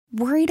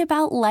Worried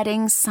about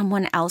letting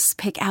someone else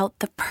pick out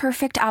the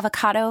perfect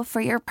avocado for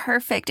your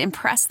perfect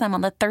impress them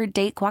on the third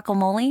date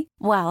guacamole?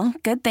 Well,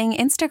 good thing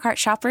Instacart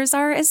shoppers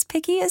are as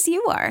picky as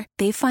you are.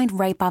 They find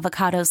ripe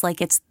avocados like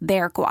it's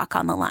their guac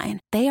on the line.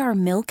 They are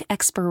milk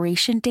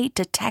expiration date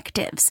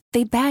detectives.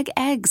 They bag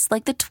eggs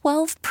like the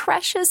 12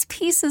 precious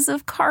pieces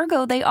of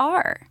cargo they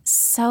are.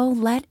 So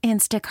let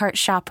Instacart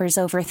shoppers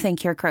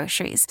overthink your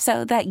groceries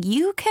so that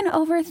you can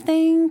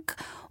overthink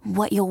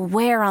what you'll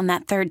wear on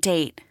that third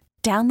date.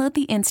 Download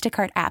the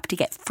Instacart app to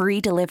get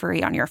free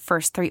delivery on your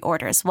first 3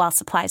 orders while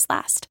supplies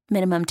last.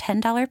 Minimum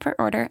 $10 per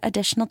order.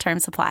 Additional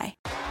terms apply.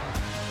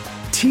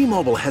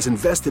 T-Mobile has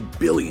invested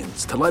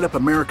billions to light up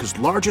America's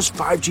largest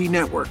 5G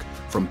network,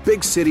 from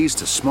big cities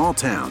to small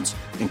towns,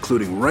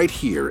 including right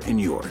here in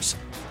yours.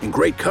 And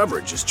great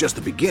coverage is just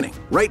the beginning.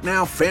 Right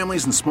now,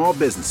 families and small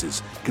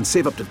businesses can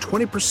save up to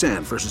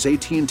 20% versus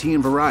AT&T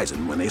and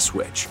Verizon when they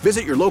switch.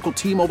 Visit your local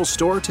T-Mobile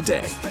store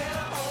today.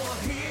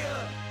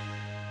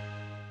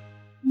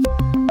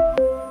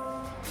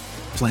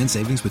 Plan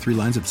savings with 3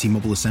 lines of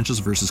T-Mobile Essentials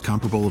versus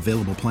comparable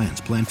available plans.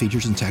 Plan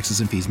features and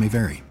taxes and fees may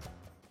vary.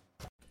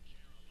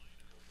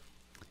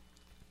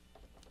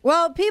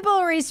 Well, people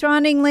are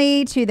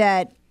responding to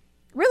that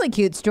really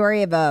cute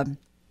story of a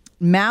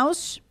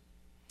mouse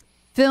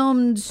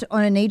filmed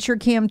on a nature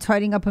cam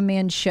tidying up a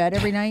man's shed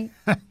every night.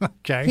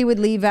 Okay. He would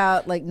leave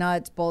out like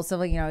nuts, bolts, stuff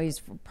like,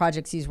 he's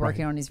projects he's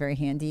working on. He's very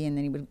handy. And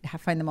then he would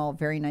find them all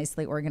very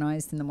nicely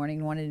organized in the morning.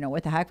 He wanted to know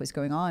what the heck was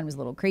going on. It was a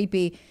little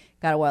creepy.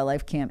 Got a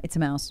wildlife cam. It's a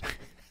mouse.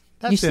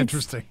 That's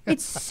interesting.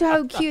 It's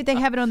so cute. They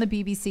have it on the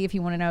BBC if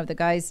you want to know. The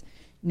guy's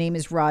name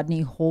is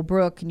Rodney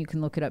Holbrook, and you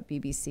can look it up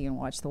BBC and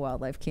watch the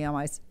wildlife cam.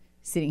 I was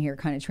sitting here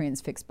kind of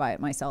transfixed by it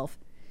myself.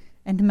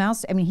 And the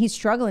mouse, I mean, he's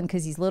struggling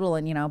because he's little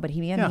and, but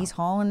he's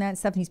hauling that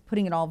stuff and he's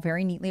putting it all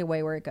very neatly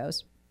away where it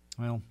goes.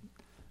 Well,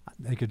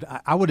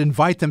 I would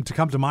invite them to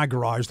come to my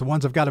garage. The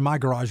ones I've got in my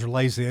garage are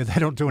lazy. They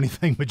don't do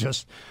anything but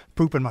just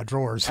poop in my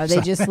drawers. Oh,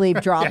 they just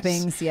leave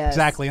droppings. Yes.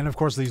 Exactly. And of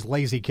course, these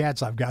lazy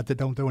cats I've got that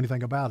don't do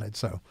anything about it.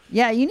 So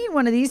yeah, you need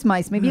one of these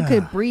mice. Maybe you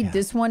could breed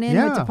this one in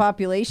with the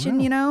population,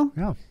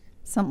 Yeah.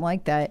 Something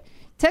like that.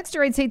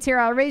 Texter writes, hey,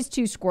 Tara, I raised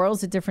 2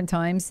 squirrels at different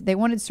times. They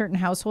wanted certain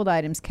household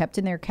items kept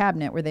in their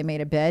cabinet where they made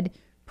a bed.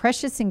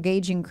 Precious,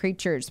 engaging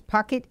creatures,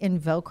 pocket and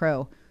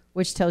Velcro,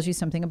 which tells you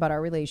something about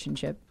our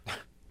relationship.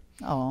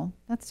 Oh,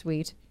 that's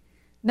sweet.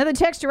 Another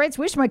texter writes,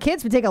 wish my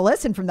kids would take a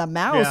lesson from the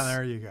mouse. Yeah,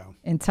 there you go.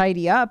 And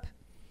tidy up.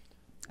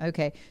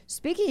 Okay.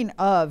 Speaking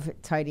of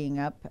tidying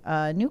up,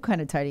 new kind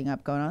of tidying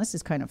up going on. This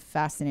is kind of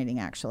fascinating,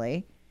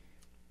 actually.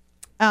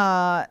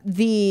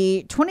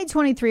 The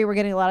 2023, we're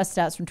getting a lot of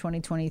stats from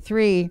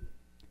 2023.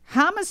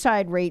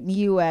 Homicide rate in the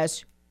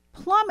U.S.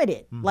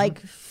 plummeted,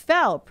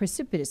 fell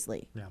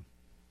precipitously. Yeah.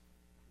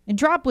 The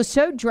drop was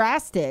so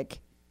drastic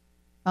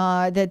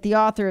that the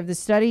author of the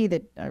study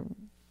that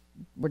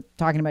we're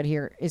talking about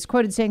here is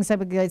quoted saying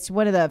something like, it's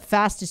one of the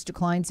fastest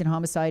declines in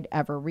homicide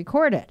ever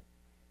recorded.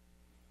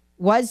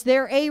 Was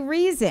there a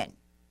reason?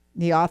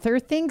 The author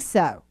thinks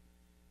so.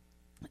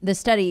 The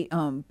study,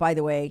 by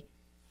the way,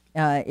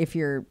 if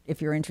you're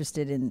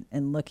interested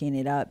in looking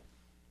it up,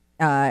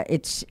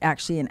 it's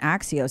actually in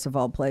Axios of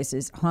all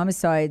places.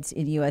 Homicides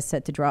in the U.S.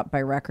 set to drop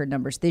by record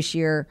numbers this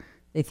year.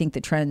 They think the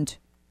trend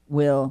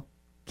will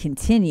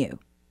continue.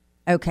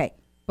 Okay.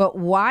 But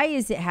why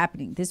is it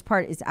happening? This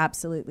part is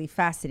absolutely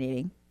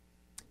fascinating.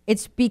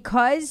 It's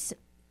because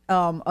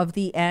of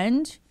the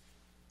end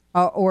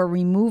or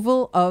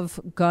removal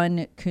of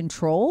gun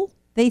control,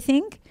 they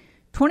think.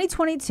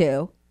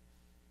 2022.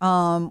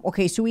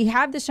 Okay, so we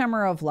have the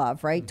summer of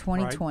love, right?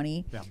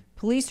 2020. Right. Yeah.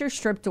 Police are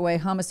stripped away.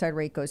 Homicide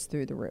rate goes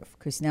through the roof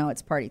because now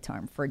it's party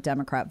time for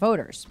Democrat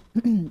voters,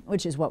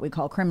 which is what we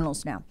call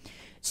criminals now.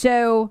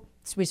 So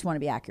we just want to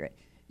be accurate.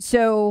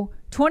 So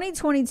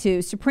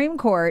 2022, Supreme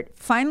Court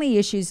finally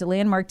issues a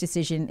landmark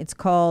decision. It's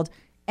called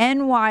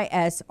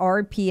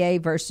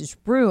NYSRPA versus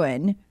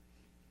Bruin.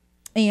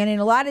 And in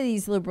a lot of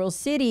these liberal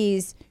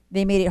cities,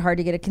 they made it hard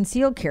to get a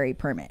concealed carry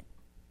permit.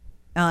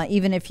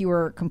 Even if you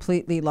were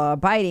completely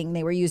law-abiding,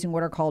 they were using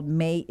what are called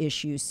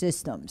may-issue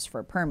systems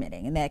for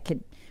permitting. And that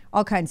could,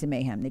 all kinds of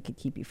mayhem. They could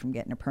keep you from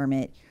getting a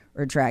permit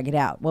or drag it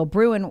out. Well,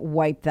 Bruin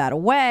wiped that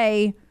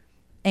away,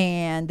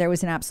 and there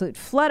was an absolute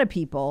flood of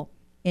people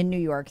in New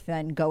York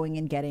then going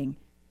and getting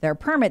their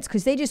permits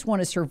because they just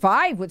want to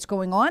survive what's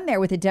going on there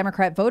with the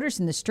Democrat voters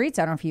in the streets.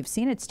 I don't know if you've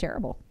seen it. It's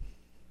terrible.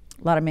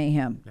 A lot of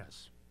mayhem.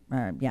 Yes.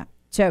 Yeah.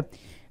 So,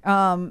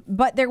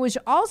 but there was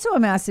also a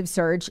massive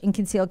surge in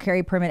concealed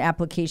carry permit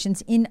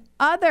applications in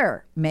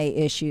other May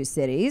issue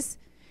cities,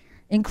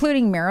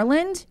 including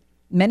Maryland,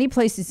 many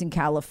places in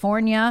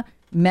California,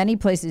 many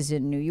places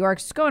in New York.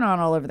 It's going on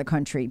all over the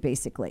country,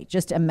 basically.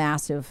 Just a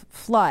massive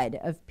flood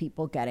of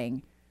people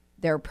getting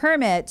their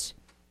permits.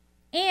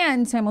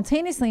 And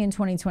simultaneously in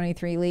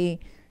 2023, Lee,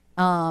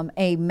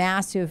 a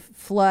massive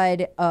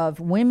flood of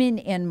women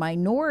and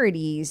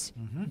minorities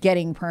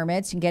getting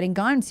permits and getting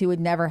guns who had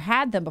never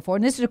had them before.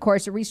 And this is, of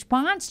course, a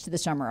response to the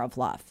Summer of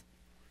Love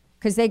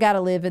because they got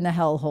to live in the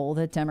hellhole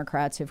that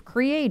Democrats have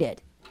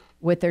created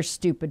with their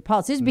stupid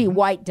policies. This would be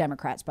white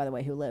Democrats, by the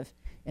way, who live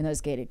in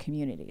those gated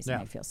communities, Yeah.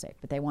 and they feel safe.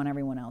 But they want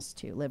everyone else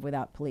to live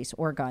without police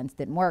or guns.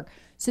 Didn't work.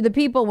 So the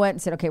people went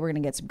and said, okay, we're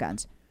going to get some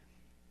guns.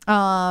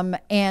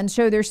 And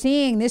so they're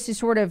seeing this is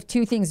sort of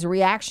two things. The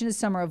reaction to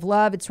Summer of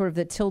Love, it's sort of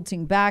the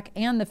tilting back,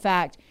 and the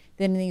fact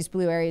that in these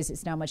blue areas,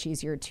 it's now much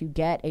easier to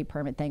get a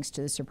permit thanks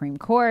to the Supreme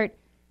Court.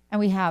 And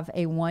we have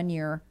a 1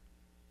 year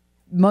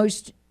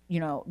most,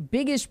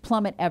 biggest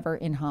plummet ever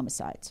in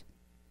homicides.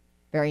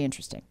 Very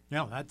interesting.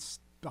 Yeah, that's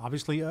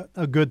obviously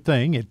a good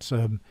thing. It's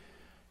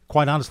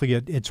quite honestly,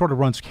 it sort of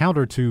runs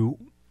counter to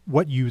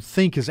what you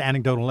think is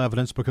anecdotal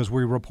evidence because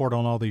we report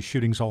on all these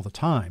shootings all the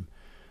time.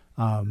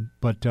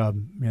 But I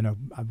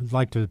would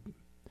like to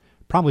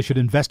probably should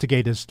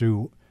investigate as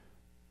to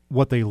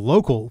what the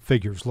local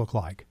figures look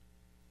like.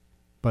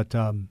 But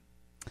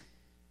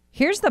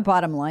here's the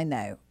bottom line,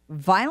 though.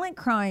 Violent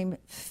crime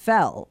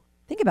fell.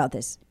 Think about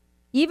this.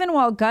 Even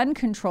while gun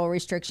control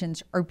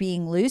restrictions are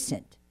being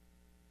loosened.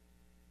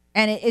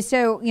 And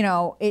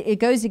it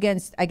goes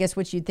against, I guess,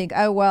 what you'd think,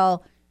 oh,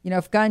 well,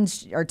 if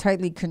guns are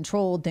tightly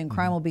controlled, then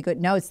crime will be good.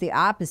 No, it's the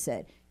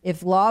opposite.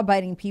 If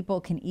law-abiding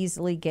people can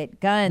easily get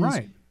guns,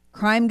 right.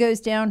 Crime goes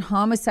down,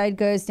 homicide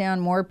goes down,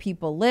 more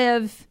people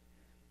live.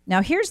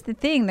 Now, here's the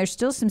thing. There's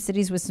still some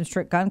cities with some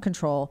strict gun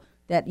control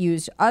that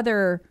use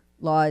other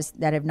laws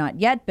that have not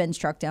yet been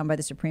struck down by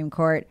the Supreme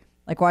Court,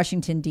 like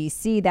Washington,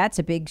 D.C. That's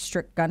a big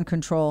strict gun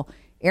control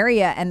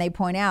area. And they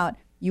point out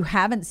you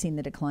haven't seen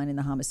the decline in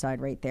the homicide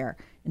rate there.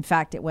 In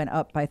fact, it went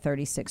up by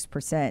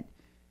 36%.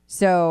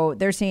 So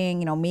they're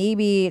saying,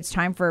 maybe it's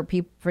time for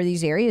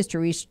these areas to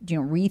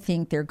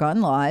rethink their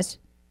gun laws.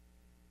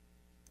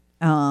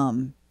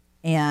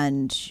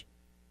 And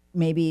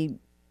maybe,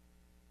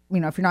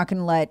 if you're not going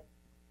to let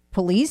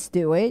police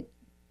do it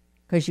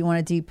because you want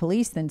to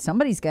de-police, then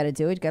somebody's got to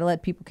do it. You've got to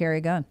let people carry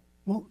a gun.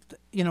 Well,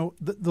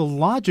 the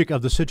logic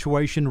of the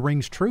situation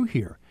rings true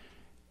here.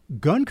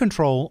 Gun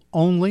control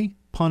only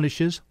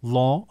punishes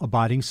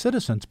law-abiding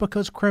citizens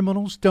because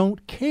criminals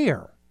don't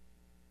care.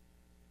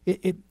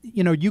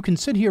 You can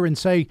sit here and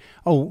say,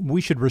 oh,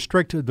 we should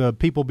restrict the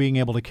people being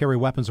able to carry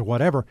weapons or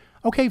whatever.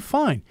 Okay,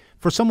 fine.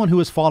 For someone who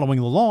is following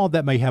the law,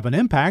 that may have an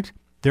impact.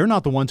 They're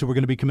not the ones who are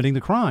going to be committing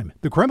the crime.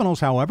 The criminals,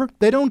 however,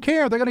 they don't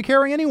care. They're going to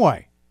carry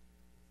anyway.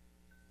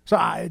 So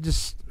I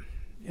just,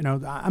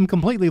 I'm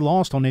completely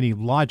lost on any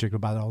logic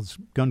about all this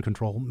gun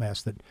control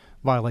mess that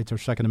violates our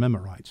Second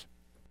Amendment rights.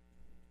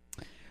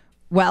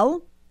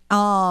 Well,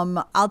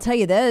 I'll tell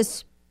you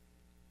this.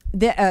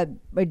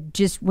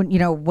 Just when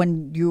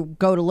you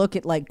go to look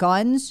at like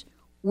guns,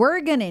 we're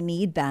going to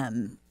need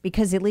them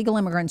because illegal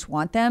immigrants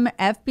want them.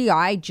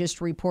 FBI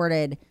just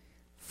reported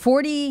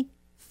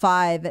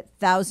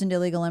 45,000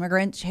 illegal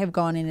immigrants have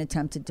gone and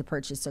attempted to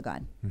purchase a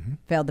gun,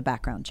 failed the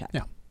background check.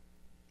 Yeah.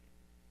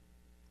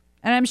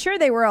 And I'm sure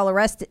they were all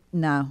arrested.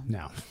 No.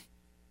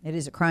 It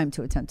is a crime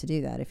to attempt to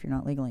do that if you're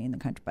not legally in the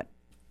country, but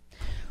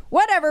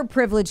whatever,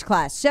 privileged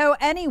class. So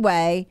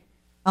anyway,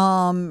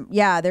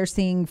 they're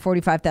seeing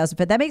 45,000,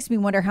 but that makes me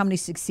wonder how many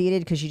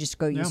succeeded because you just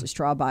go use a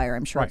straw buyer.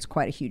 I'm sure it's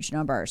quite a huge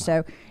number.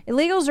 So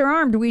illegals are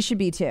armed. We should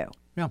be too.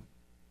 Yeah.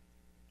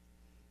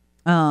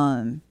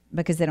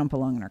 Because they don't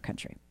belong in our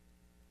country.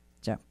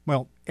 So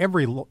well,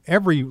 every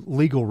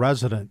legal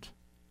resident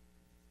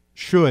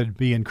should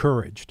be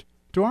encouraged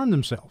to arm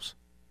themselves.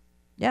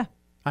 Yeah.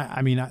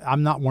 I mean,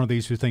 I'm not one of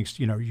these who thinks,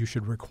 you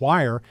should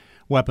require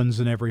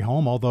weapons in every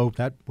home, although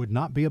that would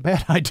not be a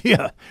bad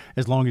idea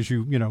as long as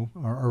you,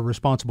 are a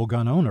responsible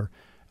gun owner.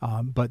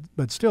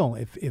 But still,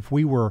 if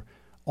we were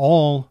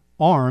all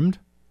armed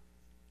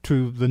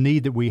to the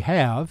need that we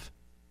have,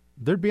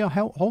 there'd be a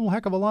whole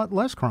heck of a lot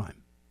less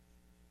crime.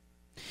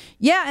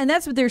 Yeah, and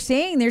that's what they're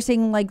saying. They're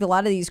saying like a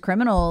lot of these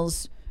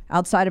criminals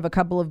outside of a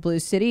couple of blue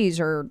cities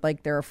are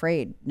like they're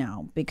afraid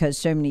now because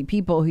so many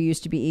people who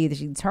used to be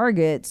easy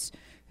targets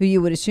who you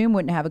would assume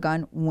wouldn't have a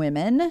gun,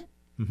 women,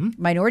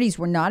 minorities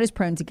were not as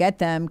prone to get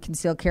them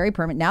concealed carry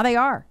permit. Now they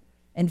are.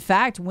 In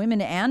fact,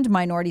 women and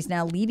minorities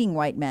now leading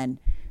white men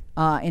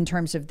in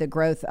terms of the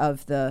growth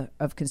of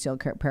concealed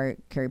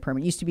carry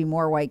permit. It used to be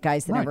more white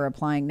guys than ever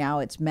applying. Now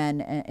it's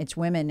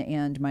women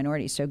and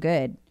minorities. So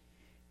good.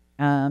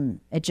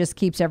 It just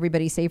keeps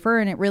everybody safer,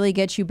 and it really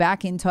gets you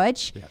back in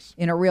touch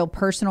in a real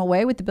personal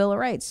way with the Bill of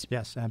Rights.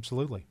 Yes,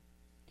 absolutely.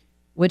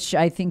 Which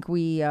I think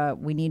we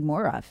need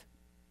more of.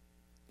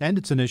 And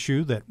it's an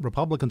issue that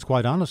Republicans,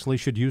 quite honestly,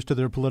 should use to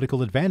their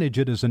political advantage.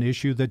 It is an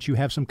issue that you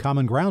have some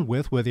common ground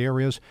with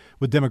areas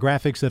with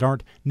demographics that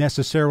aren't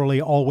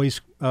necessarily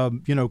always,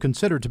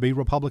 considered to be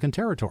Republican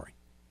territory.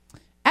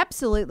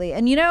 Absolutely.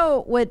 And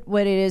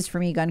what it is for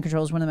me, gun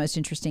control is one of the most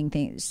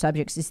interesting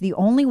subjects. It's the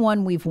only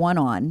one we've won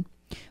on,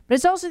 but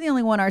it's also the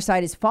only one our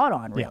side has fought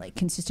on, really.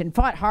 Consistent,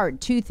 fought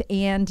hard, tooth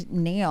and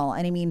nail.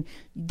 And I mean,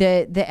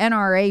 the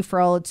NRA, for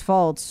all its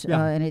faults,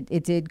 and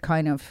it did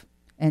kind of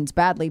ends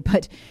badly,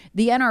 but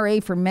the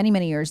NRA for many,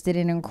 many years did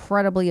an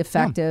incredibly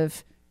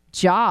effective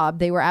job.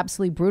 They were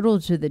absolutely brutal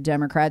to the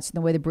Democrats in the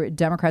way the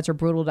Democrats are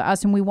brutal to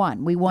us, and we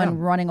won. We won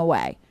running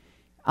away.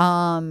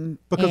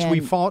 Because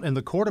we fought in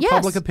the court of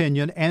public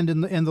opinion and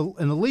in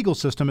the legal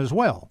system as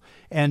well,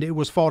 and it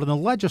was fought in the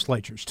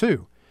legislatures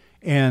too.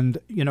 And,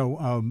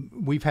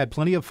 we've had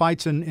plenty of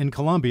fights in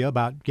Colombia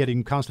about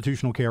getting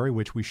constitutional carry,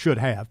 which we should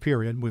have,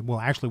 period.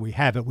 Actually, we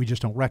have it. We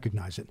just don't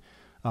recognize it.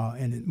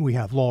 And we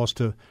have laws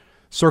to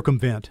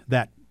circumvent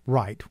that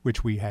right,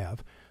 which we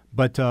have.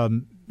 But,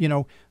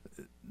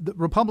 the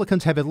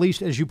Republicans have, at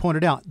least, as you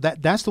pointed out,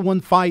 that's the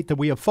one fight that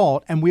we have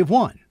fought, and we have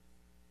won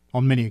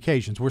on many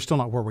occasions. We're still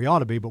not where we ought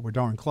to be, but we're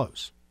darn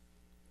close.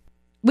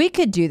 We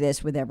could do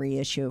this with every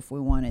issue if we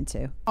wanted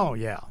to. Oh,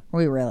 yeah.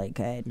 We really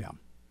could. Yeah.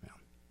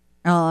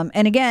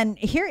 And again,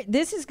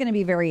 this is going to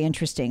be very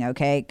interesting,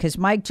 okay? Because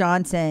Mike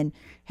Johnson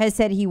has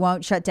said he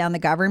won't shut down the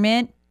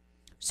government.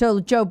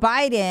 So Joe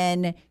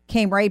Biden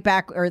came right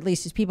back, or at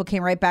least his people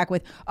came right back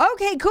with,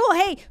 okay, cool.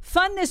 Hey,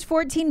 fund this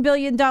 $14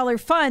 billion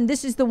fund.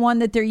 This is the one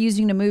that they're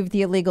using to move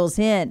the illegals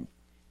in.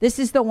 This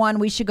is the one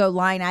we should go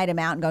line item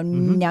out and go,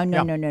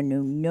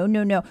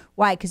 no.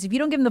 Why? Because if you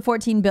don't give them the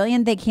 $14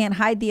 billion, they can't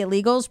hide the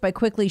illegals by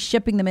quickly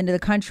shipping them into the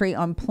country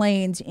on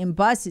planes, in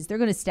buses. They're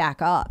going to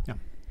stack up. Yeah.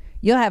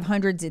 You'll have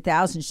hundreds of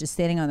thousands just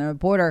standing on the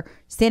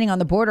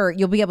border.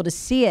 You'll be able to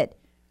see it.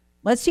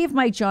 Let's see if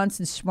Mike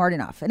Johnson's smart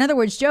enough. In other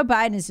words, Joe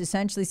Biden is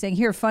essentially saying,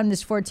 here, fund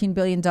this $14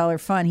 billion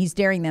fund. He's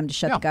daring them to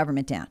shut the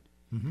government down.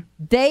 Mm-hmm.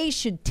 They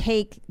should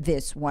take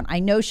this one. I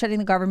know shutting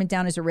the government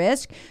down is a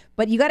risk,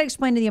 but you got to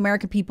explain to the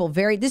American people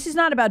this is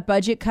not about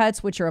budget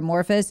cuts, which are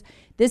amorphous.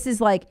 This is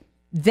like,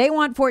 they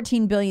want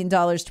 $14 billion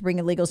to bring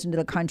illegals into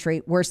the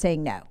country. We're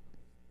saying no.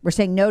 We're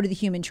saying no to the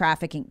human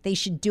trafficking. They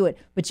should do it.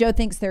 But Joe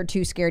thinks they're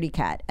too scaredy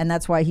cat, and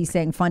that's why he's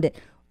saying fund it.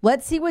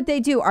 Let's see what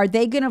they do. Are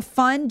they going to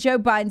fund Joe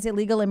Biden's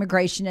illegal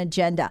immigration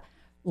agenda?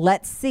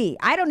 Let's see.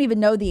 I don't even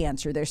know the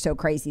answer. They're so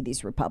crazy,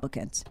 these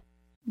Republicans.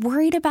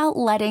 Worried about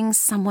letting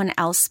someone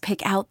else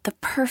pick out the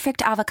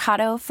perfect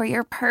avocado for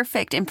your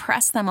perfect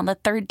impress them on the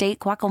third date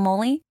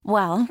guacamole?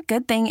 Well,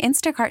 good thing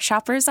Instacart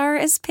shoppers are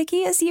as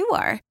picky as you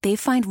are. They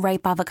find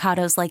ripe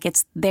avocados like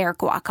it's their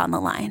guac on the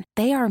line.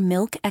 They are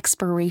milk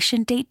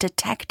expiration date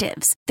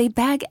detectives. They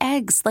bag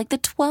eggs like the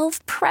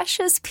 12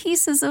 precious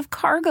pieces of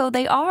cargo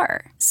they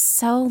are.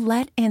 So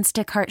let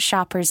Instacart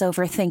shoppers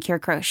overthink your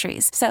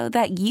groceries so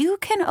that you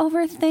can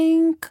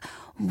overthink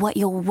what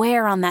you'll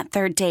wear on that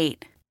third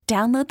date.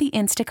 Download the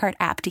Instacart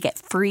app to get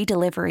free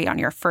delivery on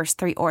your first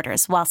 3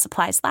 orders while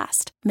supplies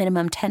last.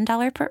 Minimum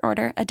 $10 per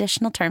order.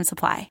 Additional terms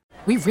apply.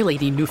 We really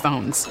need new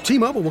phones.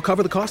 T-Mobile will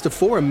cover the cost of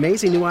 4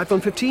 amazing new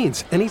iPhone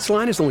 15s, and each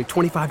line is only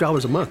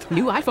 $25 a month.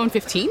 New iPhone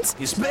 15s?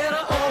 It's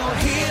better over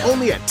here.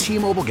 Only at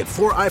T-Mobile, get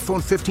 4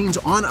 iPhone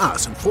 15s on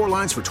us and 4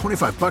 lines for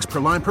 $25 per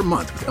line per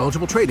month with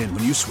eligible trade-in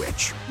when you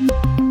switch.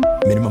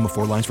 Minimum of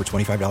 4 lines for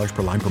 $25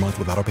 per line per month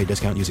with autopay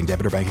discount using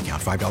debit or bank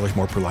account. $5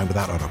 more per line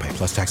without autopay,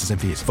 plus taxes and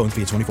fees. Phone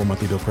fee at 24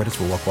 monthly bill credits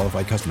for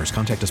well-qualified customers.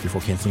 Contact us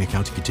before canceling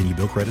account to continue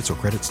bill credits or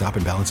credit stop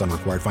and balance on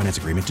required finance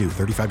agreement due.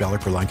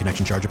 $35 per line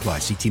connection charge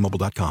applies. See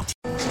T-Mobile.com.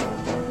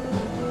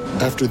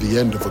 After the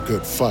end of a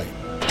good fight,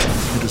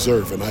 you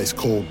deserve an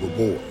ice-cold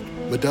reward.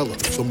 Modelo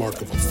is the mark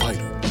of a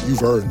fighter.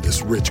 You've earned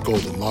this rich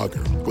golden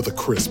lager with a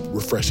crisp,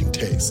 refreshing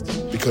taste.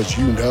 Because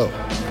you know,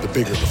 the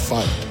bigger the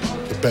fight,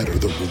 the better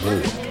the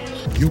reward.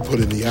 You put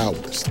in the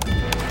hours,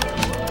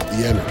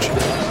 the energy,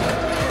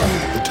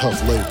 the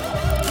tough labor.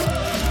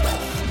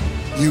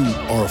 You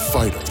are a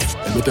fighter,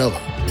 and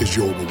Modelo is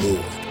your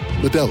reward.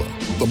 Modelo,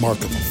 the mark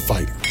of a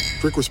fighter.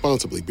 Drink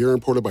responsibly. Beer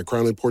imported by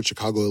Crown Imports,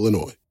 Chicago,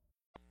 Illinois.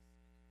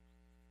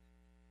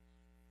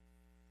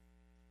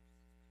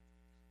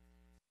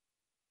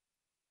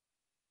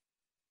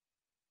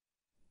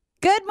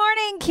 Good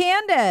morning,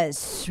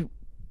 Candace.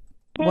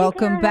 Hey,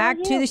 Welcome Tara,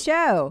 back to the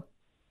show.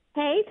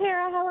 Hey,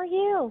 Tara, how are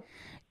you?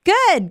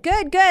 Good.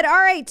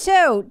 All right,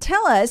 so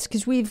tell us,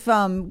 because we've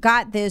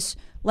got this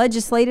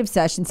legislative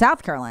session,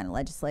 South Carolina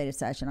legislative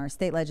session, our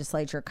state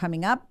legislature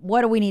coming up.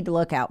 What do we need to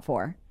look out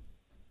for?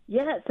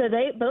 Yeah, so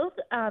both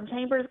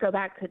chambers go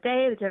back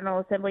today. The General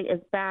Assembly is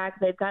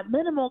back. They've got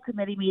minimal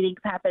committee meetings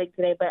happening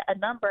today, but a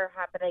number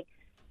happening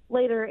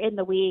later in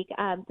the week.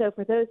 So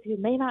for those who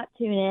may not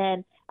tune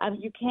in,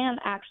 you can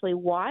actually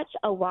watch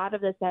a lot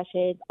of the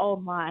sessions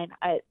online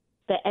at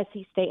the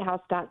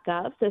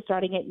scstatehouse.gov. So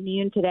starting at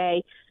noon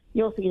today,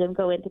 you'll see them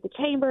go into the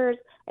chambers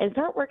and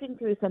start working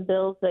through some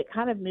bills that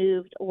kind of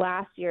moved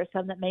last year,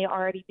 some that may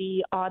already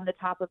be on the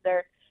top of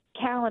their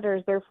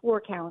calendars, their floor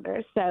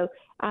calendars. So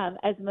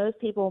as most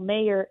people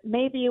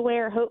may be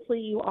aware,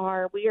 hopefully you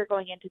are, we are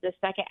going into the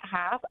second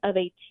half of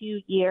a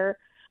 2-year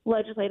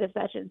legislative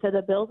session. So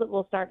the bills that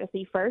we'll start to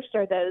see first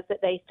are those that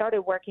they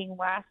started working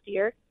last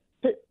year,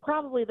 but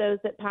probably those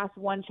that passed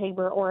one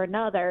chamber or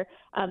another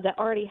that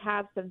already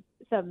have some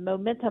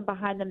momentum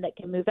behind them that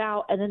can move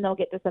out, and then they'll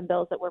get to some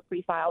bills that were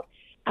pre-filed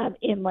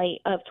in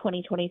late of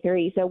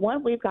 2023. So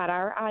one we've got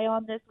our eye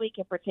on this week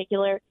in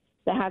particular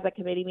that has a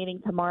committee meeting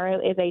tomorrow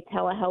is a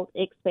telehealth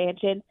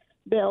expansion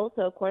bill.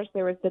 So, of course,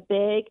 there was the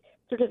big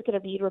Certificate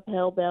of Need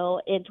repeal bill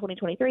in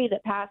 2023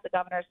 that passed, the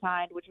governor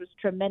signed, which was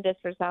tremendous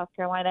for South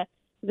Carolina.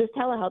 This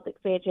telehealth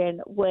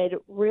expansion would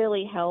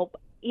really help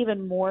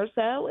even more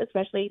so,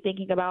 especially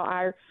thinking about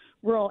our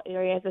rural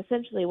areas.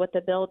 Essentially what the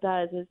bill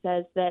does is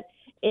says that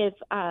if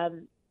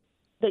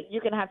that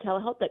you can have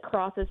telehealth that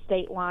crosses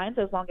state lines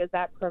as long as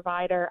that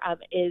provider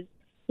is,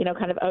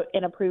 kind of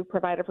an approved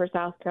provider for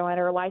South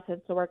Carolina or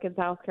licensed to work in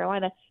South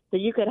Carolina. So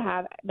you could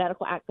have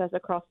medical access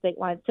across state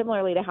lines,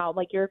 similarly to how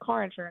like your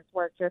car insurance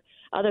works or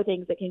other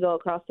things that can go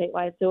across state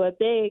lines. So a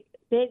big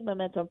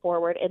momentum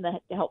forward in the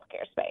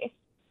healthcare space.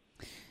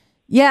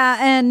 Yeah,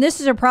 and this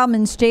is a problem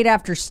in state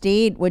after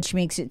state, which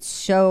makes it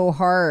so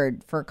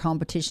hard for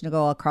competition to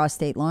go across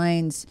state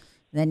lines.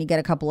 Then you get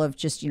a couple of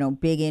just,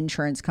 big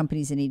insurance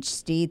companies in each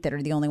state that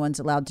are the only ones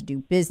allowed to do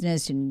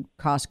business, and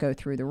costs go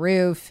through the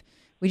roof.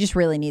 We just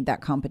really need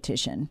that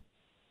competition.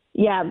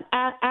 Yeah,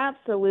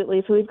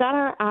 absolutely. So we've got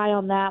our eye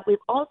on that. We've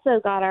also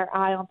got our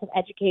eye on some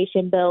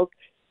education bills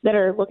that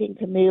are looking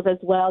to move as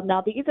well.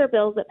 Now, these are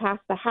bills that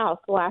passed the House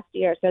last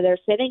year. So they're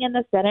sitting in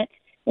the Senate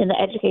in the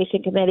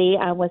Education Committee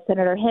with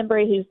Senator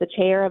Hembry, who's the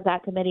chair of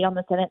that committee on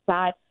the Senate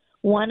side.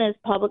 One is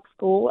public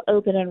school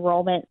open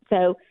enrollment.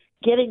 So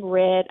getting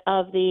rid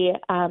of the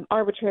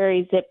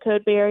arbitrary zip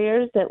code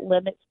barriers that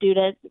limit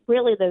students.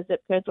 Really, those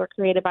zip codes were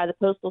created by the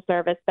Postal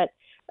Service, but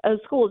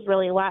schools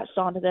really latched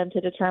onto them to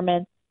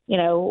determine,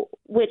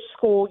 which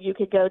school you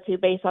could go to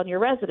based on your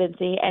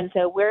residency. And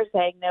so we're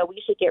saying, no,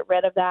 we should get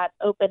rid of that,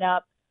 open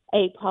up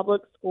a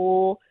public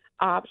school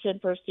option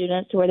for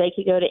students to where they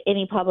could go to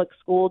any public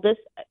school. This,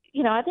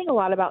 I think a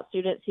lot about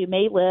students who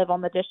may live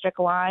on the district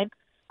line.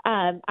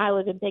 I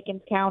live in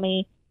Pickens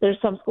County. There's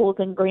some schools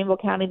in Greenville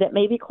County that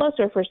may be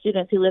closer for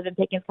students who live in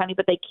Pickens County,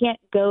 but they can't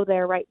go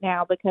there right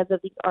now because of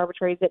these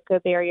arbitrary zip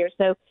code barriers.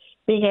 So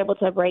being able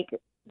to break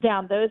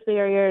down those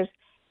barriers.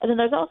 And then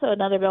there's also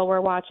another bill we're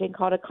watching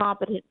called a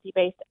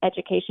competency-based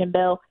education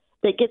bill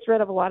that gets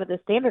rid of a lot of the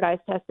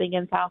standardized testing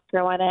in South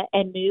Carolina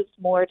and moves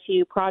more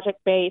to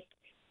project-based,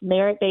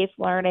 merit-based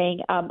learning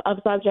of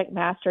subject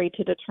mastery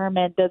to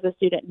determine does a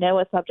student know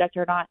a subject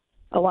or not.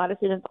 A lot of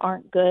students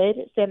aren't good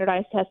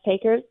standardized test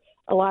takers.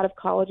 A lot of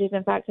colleges,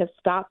 in fact, have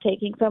stopped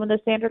taking some of the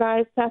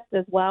standardized tests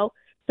as well.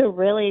 So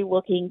really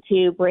looking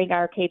to bring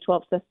our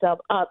K-12 system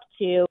up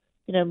to,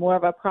 more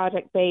of a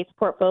project-based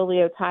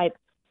portfolio-type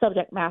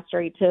subject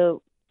mastery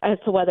as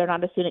to whether or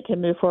not a student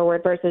can move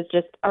forward versus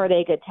just are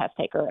they a good test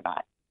taker or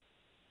not.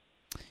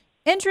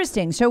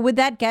 Interesting. So would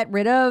that get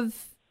rid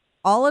of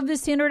all of the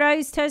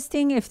standardized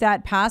testing if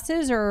that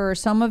passes, or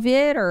some of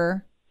it,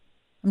 or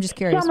I'm just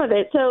curious. Some of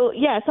it. So,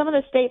 some of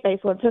the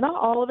state-based ones. So not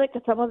all of it,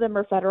 because some of them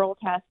are federal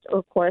tests,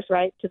 of course,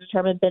 right, to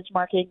determine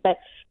benchmarking. But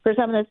for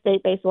some of the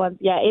state-based ones,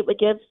 it would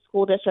give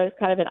school districts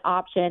kind of an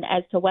option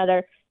as to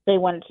whether they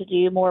wanted to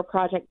do more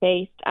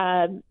project-based,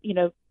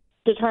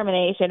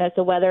 determination as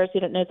to whether a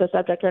student knows a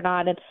subject or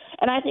not. And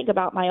I think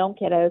about my own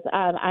kiddos.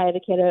 I have a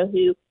kiddo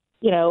who,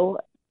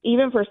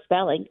 even for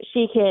spelling,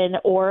 she can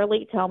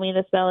orally tell me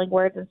the spelling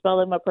words and spell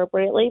them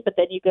appropriately, but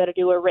then you go to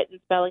do a written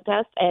spelling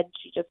test and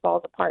she just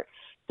falls apart.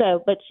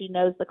 So, but she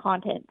knows the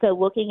content. So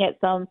looking at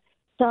some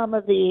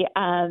of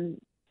the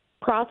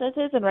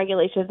processes and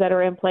regulations that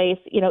are in place,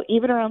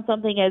 even around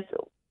something as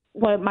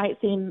what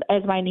might seem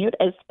as minute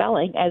as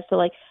spelling, as to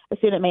like a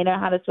student may know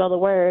how to spell the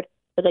word,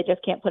 but they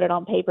just can't put it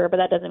on paper, but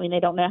that doesn't mean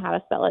they don't know how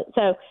to spell it.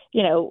 So,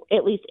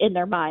 at least in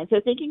their mind. So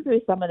thinking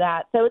through some of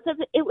that. So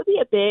it would be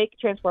a big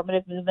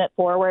transformative movement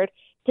forward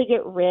to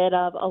get rid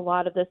of a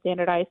lot of the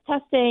standardized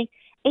testing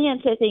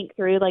and to think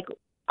through, like,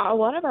 a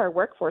lot of our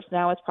workforce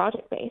now is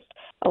project-based.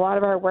 A lot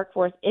of our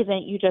workforce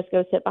isn't you just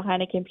go sit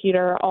behind a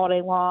computer all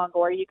day long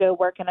or you go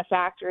work in a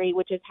factory,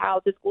 which is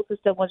how the school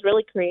system was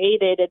really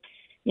created. And,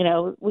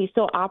 we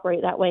still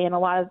operate that way in a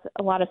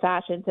lot of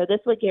fashion. So this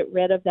would get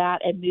rid of that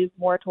and move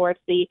more towards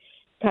the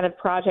kind of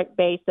project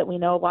base that we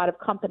know a lot of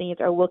companies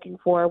are looking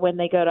for when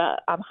they go to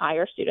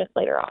hire students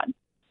later on.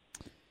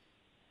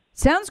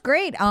 Sounds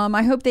great.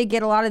 I hope they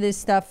get a lot of this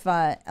stuff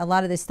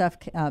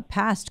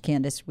passed,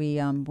 Candace. We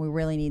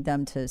really need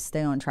them to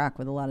stay on track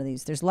with a lot of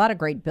these. There's a lot of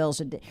great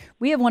bills.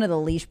 We have one of the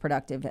least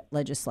productive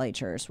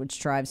legislatures, which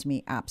drives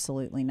me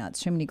absolutely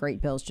nuts. So many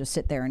great bills just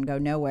sit there and go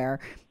nowhere,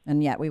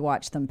 and yet we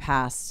watch them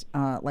pass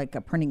like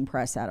a printing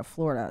press out of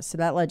Florida. So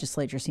that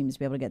legislature seems to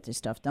be able to get this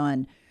stuff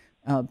done.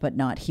 But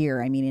not here.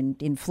 I mean,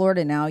 in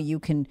Florida now, you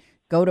can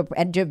go to,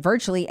 and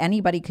virtually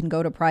anybody can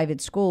go to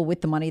private school with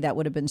the money that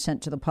would have been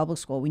sent to the public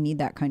school. We need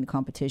that kind of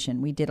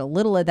competition. We did a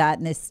little of that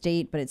in this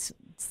state, but it's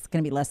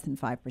going to be less than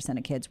 5%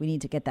 of kids. We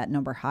need to get that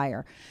number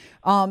higher.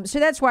 So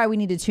that's why we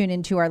need to tune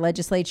into our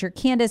legislature.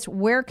 Candace,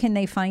 where can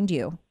they find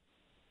you?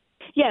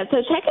 Yeah, so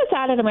check us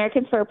out at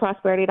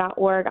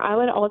AmericansForProsperity.org. I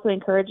would also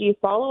encourage you,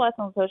 follow us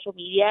on social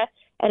media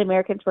at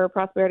Americans for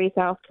Prosperity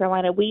South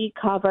Carolina. We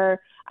cover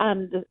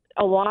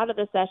a lot of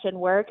the session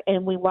work,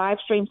 and we live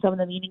stream some of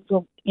the meetings,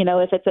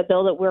 if it's a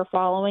bill that we're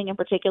following in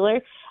particular.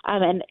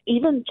 And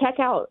even check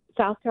out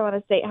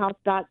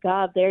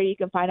SouthCarolinaStateHouse.gov. There you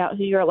can find out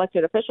who your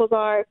elected officials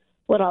are,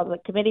 what all the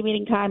committee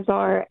meeting times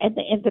are, and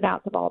the ins and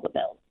outs of all the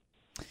bills.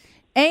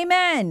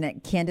 Amen.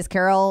 Candace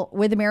Carroll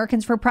with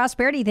Americans for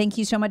Prosperity. Thank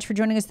you so much for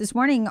joining us this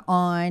morning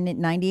on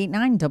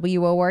 98.9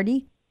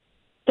 WORD.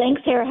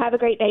 Thanks, Sarah. Have a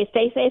great day.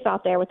 Stay safe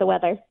out there with the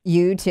weather.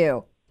 You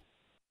too.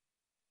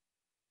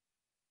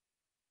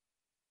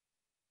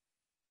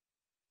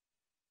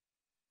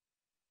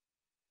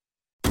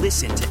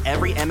 listen to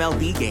every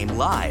MLB game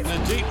live. In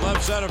the deep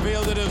left center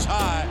field, it is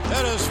high,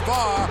 it is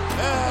far,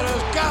 it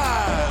is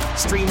gone.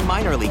 Stream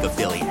minor league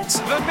affiliates.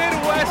 The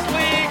Midwest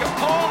League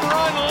home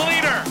run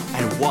leader.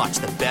 And watch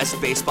the best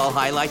baseball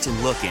highlights and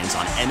look-ins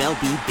on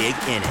MLB Big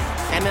Inning.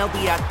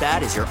 MLB At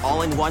Bat is your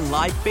all-in-one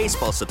live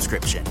baseball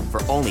subscription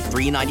for only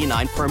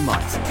 $3.99 per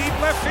month.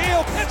 Deep left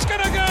field, it's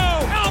gonna go.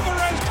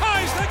 Alvarez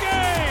ties the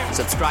game.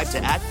 Subscribe to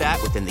At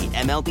Bat within the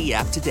MLB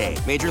app today.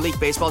 Major League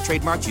Baseball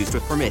trademarks used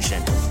with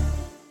permission.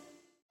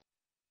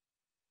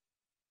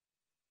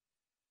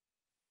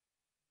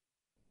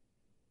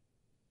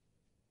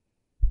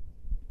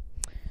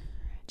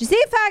 Did you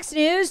see Fox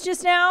News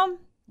just now?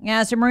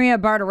 Yeah, so Maria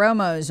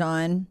Bartiromo's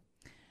on.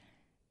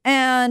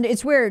 And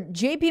it's where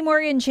JP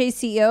Morgan Chase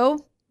CEO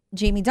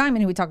Jamie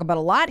Dimon, who we talk about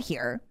a lot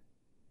here,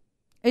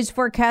 is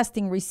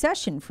forecasting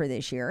recession for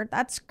this year.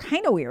 That's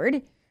kind of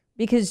weird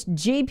because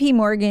JP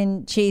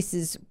Morgan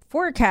Chase's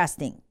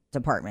forecasting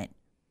department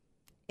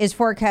is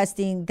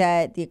forecasting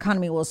that the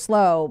economy will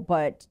slow,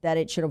 but that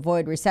it should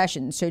avoid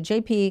recession. So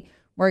JP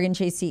Morgan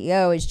Chase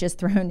CEO has just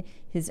thrown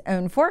his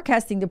own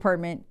forecasting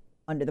department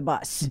under the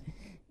bus.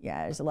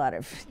 Yeah, there's a lot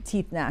of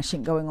teeth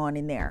gnashing going on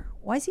in there.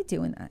 Why is he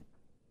doing that?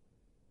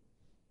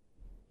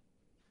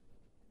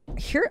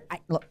 Here,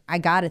 I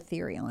got a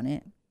theory on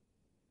it.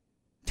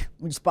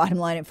 We'll just bottom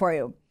line it for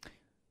you.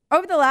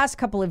 Over the last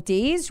couple of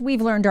days, we've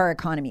learned our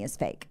economy is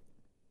fake.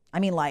 I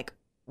mean, like,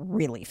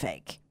 really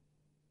fake.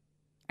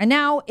 And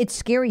now it's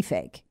scary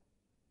fake.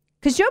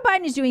 Because Joe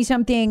Biden is doing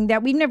something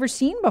that we've never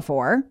seen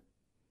before.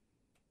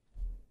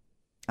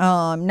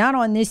 Not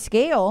on this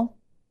scale.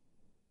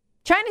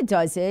 China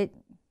does it.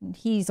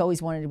 He's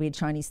always wanted to be a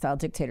Chinese-style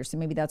dictator, so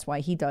maybe that's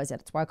why he does it.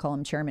 That's why I call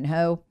him Chairman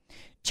Ho.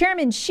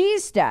 Chairman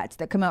Xi's stats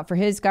that come out for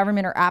his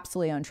government are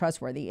absolutely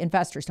untrustworthy.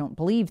 Investors don't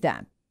believe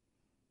them.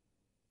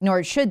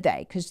 Nor should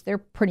they, because they're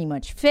pretty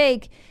much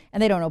fake,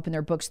 and they don't open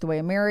their books the way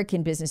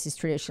American businesses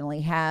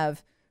traditionally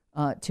have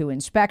to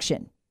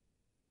inspection.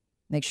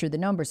 Make sure the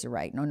numbers are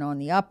right and on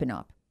the up and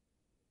up.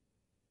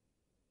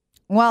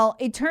 Well,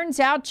 it turns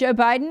out Joe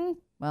Biden,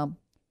 well,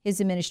 his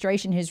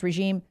administration, his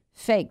regime,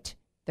 faked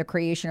the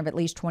creation of at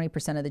least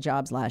 20% of the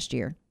jobs last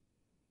year.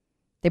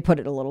 They put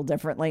it a little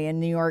differently in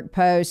New York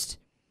Post.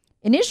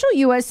 Initial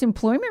U.S.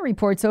 employment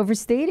reports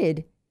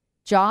overstated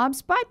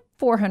jobs by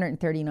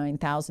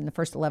 439,000 the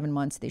first 11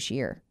 months this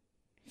year.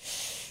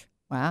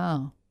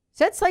 Wow.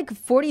 So that's like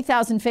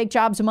 40,000 fake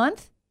jobs a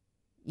month?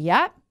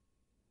 Yep.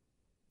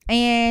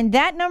 And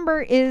that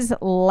number is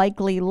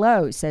likely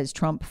low, says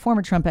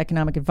former Trump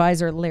economic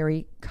advisor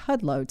Larry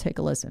Kudlow. Take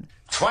a listen.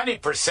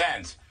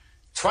 20%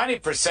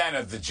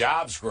 of the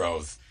jobs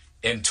growth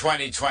in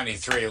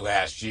 2023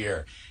 last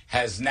year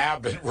has now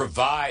been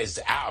revised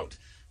out.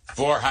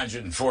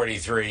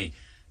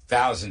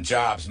 443,000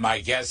 jobs.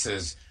 My guess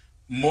is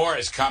more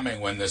is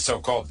coming when the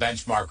so-called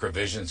benchmark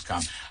revisions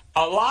come.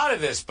 A lot of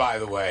this, by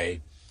the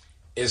way,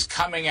 is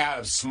coming out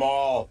of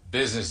small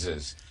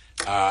businesses.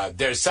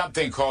 There's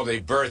something called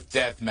a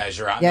birth-death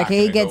measure.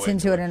 He gets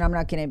into it, and I'm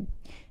not going to.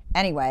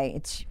 Anyway,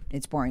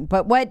 it's boring.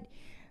 But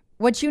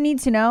what you need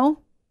to know,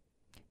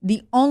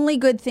 the only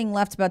good thing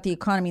left about the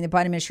economy, the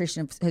Biden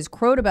administration has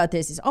crowed about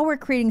this, is, we're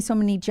creating so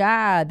many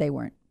jobs. They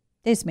weren't.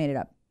 They just made it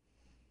up.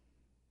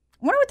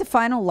 I wonder what the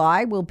final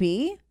lie will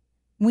be.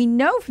 We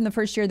know from the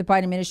first year of the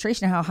Biden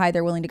administration how high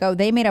they're willing to go.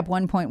 They made up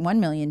 1.1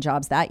 million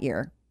jobs that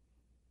year.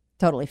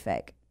 Totally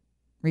fake.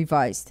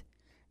 Revised.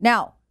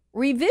 Now,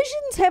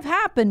 revisions have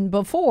happened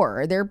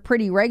before. They're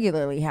pretty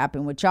regularly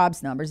happen with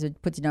jobs numbers.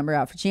 It puts a number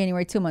out for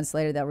January. 2 months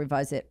later, they'll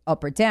revise it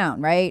up or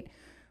down, right?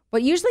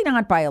 But usually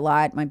not by a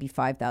lot. It might be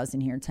 5,000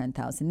 here,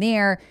 10,000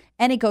 there.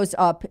 And it goes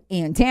up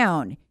and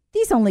down.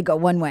 These only go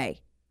one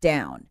way,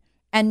 down.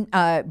 And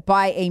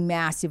by a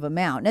massive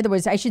amount. In other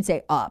words, I should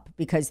say up,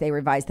 because they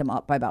revise them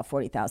up by about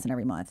 40,000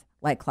 every month,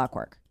 like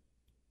clockwork.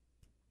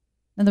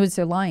 In other words,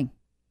 they're lying.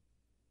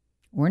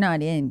 We're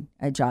not in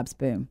a jobs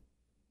boom.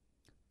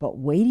 But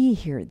wait till you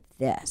hear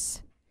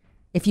this.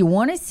 If you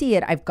want to see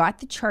it, I've got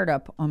the chart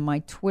up on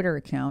my Twitter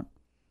account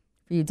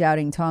for you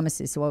doubting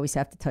Thomases who always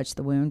have to touch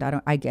the wound.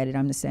 I get it.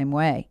 I'm the same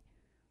way.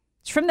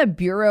 It's from the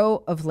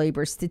Bureau of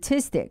Labor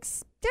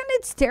Statistics. And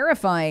it's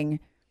terrifying.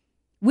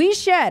 We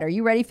shed, are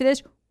you ready for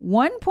this?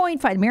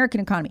 1.5,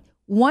 American economy,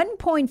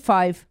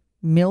 1.5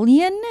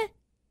 million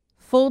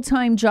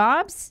full-time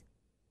jobs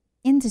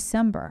in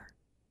December.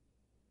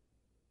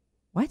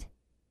 What?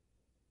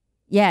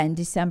 Yeah, in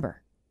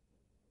December.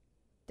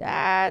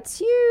 That's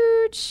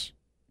huge.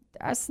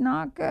 That's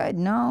not good.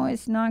 No,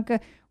 it's not good.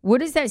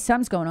 What is that?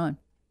 Something's going on.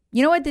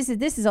 You know what this is?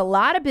 This is a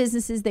lot of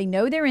businesses. They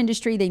know their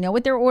industry. They know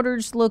what their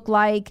orders look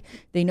like.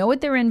 They know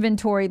what their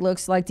inventory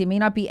looks like. They may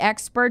not be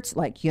experts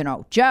like,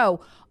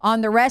 Joe,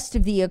 on the rest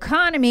of the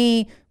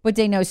economy, but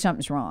they know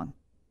something's wrong.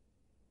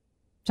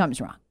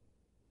 Something's wrong.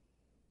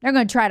 They're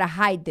going to try to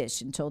hide this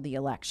until the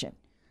election,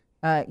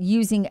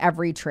 using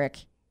every trick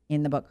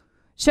in the book.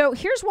 So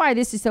here's why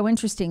this is so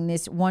interesting,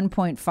 this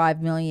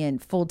 1.5 million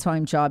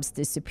full-time jobs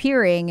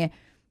disappearing.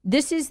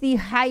 This is the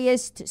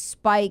highest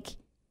spike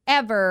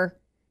ever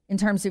in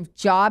terms of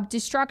job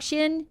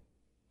destruction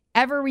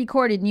ever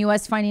recorded in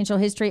U.S. financial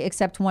history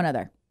except one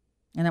other.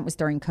 And that was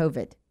during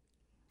COVID.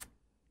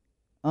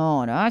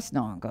 Oh, that's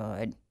not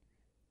good.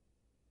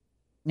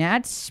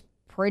 That's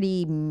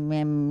pretty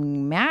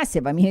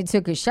massive. I mean, it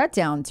took a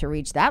shutdown to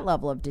reach that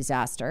level of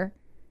disaster.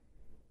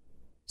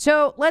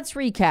 So let's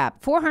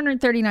recap.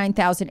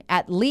 439,000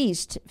 at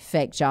least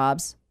fake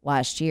jobs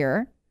last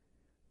year.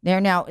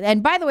 They're now,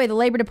 and by the way, the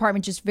Labor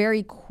Department just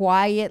very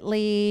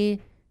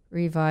quietly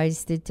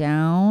revised it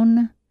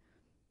down,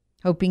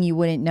 hoping you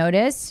wouldn't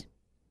notice.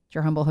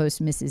 Your humble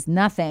host misses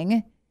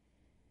nothing.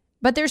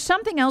 But there's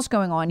something else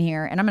going on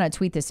here, and I'm going to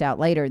tweet this out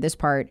later, this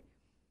part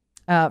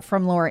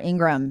from Laura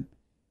Ingraham.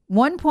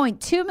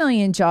 1.2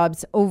 million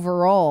jobs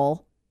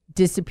overall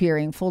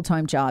disappearing,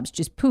 full-time jobs,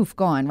 just poof,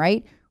 gone,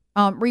 right?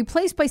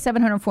 Replaced by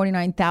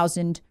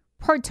 749,000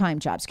 part-time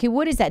jobs. Okay,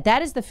 what is that?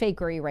 That is the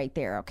fakery right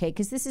there, okay?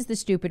 Because this is the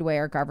stupid way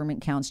our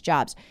government counts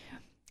jobs.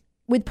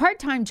 With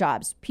part-time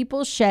jobs,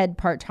 people shed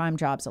part-time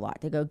jobs a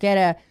lot. They go get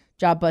a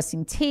job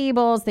busting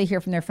tables. They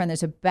hear from their friend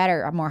there's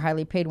a more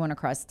highly paid one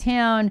across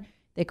town.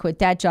 They quit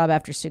that job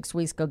after 6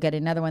 weeks, go get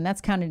another one.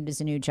 That's counted as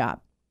a new job,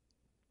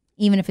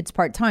 even if it's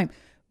part-time.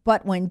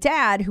 But when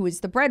dad, who is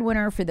the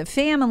breadwinner for the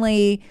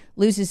family,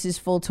 loses his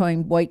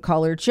full-time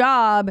white-collar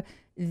job,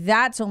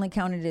 that's only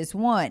counted as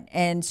one.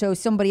 And so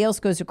somebody else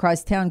goes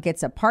across town,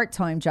 gets a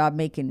part-time job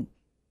making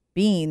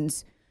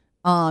beans.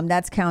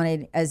 That's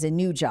counted as a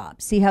new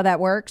job. See how that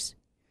works?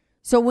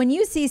 So when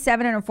you see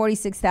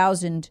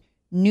 746,000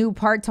 new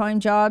part-time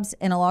jobs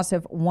and a loss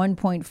of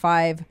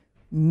 1.5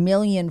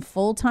 million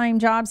full-time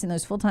jobs, and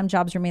those full-time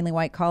jobs are mainly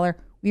white-collar,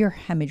 we are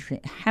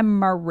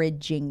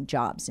hemorrhaging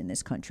jobs in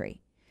this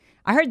country.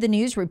 I heard the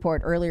news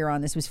report earlier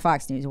on. This was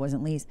Fox News. It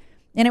wasn't Lee's.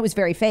 And it was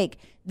very fake.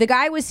 The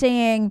guy was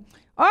saying,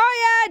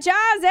 oh, yeah,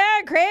 jobs,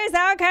 they're crazy,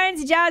 all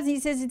kinds of jobs. And he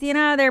says,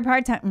 they're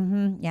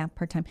part-time. Yeah,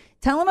 part-time.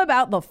 Tell them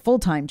about the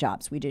full-time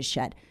jobs we just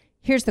shed.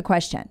 Here's the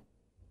question.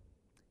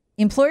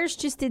 Employers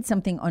just did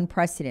something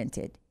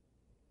unprecedented,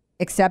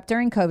 except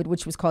during COVID,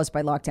 which was caused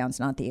by lockdowns,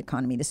 not the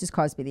economy. This is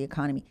caused by the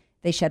economy.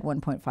 They shed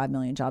 1.5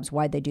 million jobs.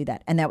 Why'd they do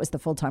that? And that was the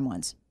full-time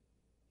ones.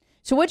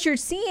 So what you're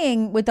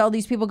seeing with all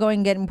these people going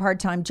and getting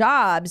part-time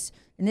jobs,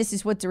 and this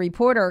is what the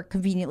reporter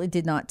conveniently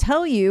did not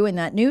tell you in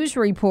that news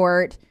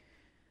report,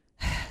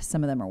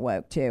 some of them are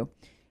woke too,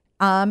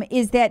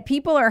 is that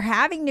people are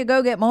having to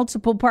go get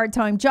multiple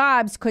part-time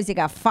jobs because they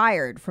got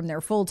fired from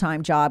their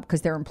full-time job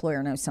because their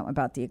employer knows something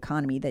about the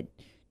economy that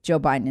Joe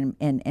Biden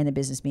and the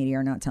business media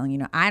are not telling you.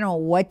 Now, I don't know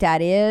what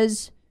that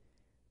is,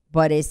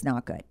 but it's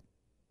not good.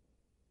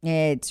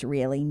 It's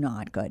really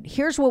not good.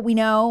 Here's what we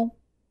know.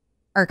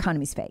 Our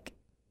economy's fake.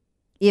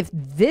 If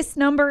this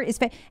number is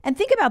fake, and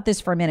think about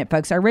this for a minute,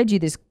 folks. I read you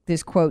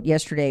this quote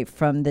yesterday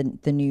from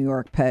the New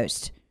York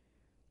Post.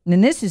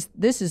 And this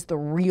is the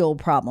real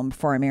problem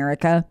for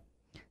America.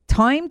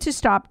 Time to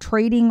stop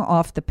trading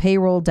off the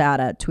payroll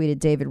data, tweeted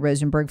David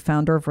Rosenberg,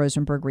 founder of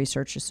Rosenberg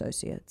Research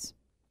Associates.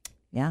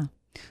 Yeah.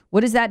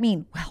 What does that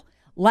mean? Well,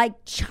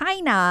 like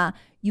China,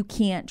 you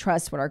can't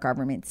trust what our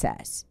government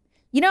says.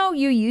 You know,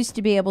 you used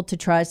to be able to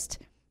trust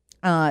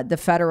the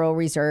Federal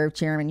Reserve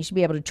Chairman. You should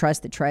be able to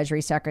trust the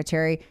Treasury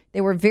Secretary.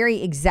 They were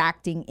very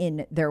exacting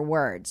in their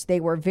words. They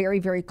were very,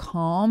 very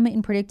calm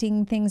in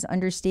predicting things,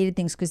 understated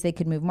things because they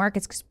could move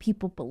markets because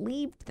people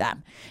believed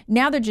them.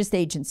 Now they're just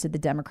agents of the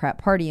Democrat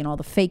Party and all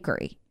the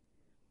fakery.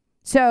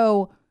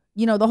 So,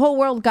 you know, the whole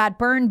world got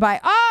burned by,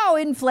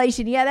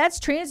 inflation. Yeah, that's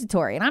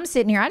transitory. And I'm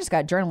sitting here. I just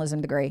got a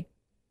journalism degree.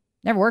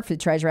 Never worked for the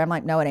Treasury. I'm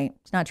like, no, it ain't.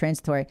 It's not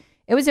transitory.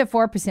 It was at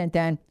 4%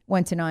 then,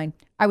 went to 9%.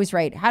 I was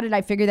right. How did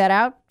I figure that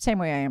out? Same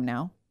way I am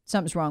now.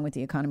 Something's wrong with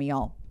the economy,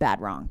 y'all.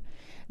 Bad wrong.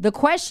 The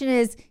question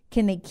is,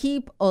 can they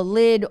keep a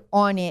lid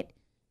on it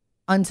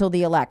until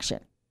the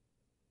election?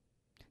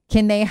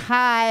 Can they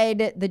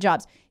hide the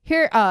jobs?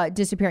 Here,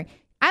 disappearing.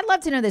 I'd love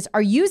to know this.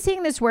 Are you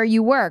seeing this where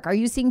you work? Are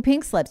you seeing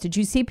pink slips? Did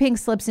you see pink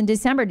slips in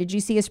December? Did you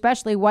see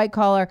especially white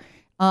collar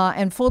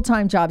and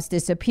full-time jobs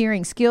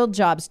disappearing, skilled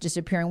jobs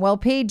disappearing,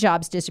 well-paid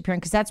jobs disappearing?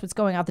 Because that's what's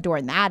going out the door,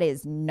 and that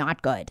is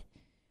not good.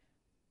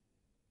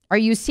 Are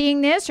you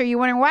seeing this? Are you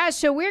wondering, wow, it's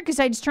so weird because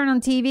I just turn on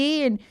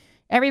TV and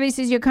everybody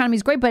says your economy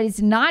is great, but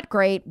it's not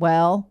great.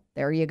 Well,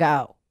 there you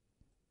go.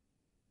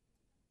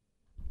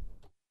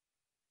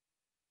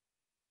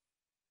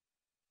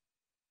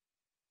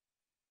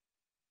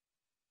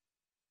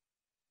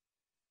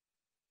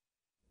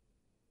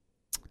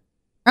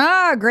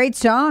 Great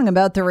song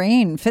about the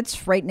rain.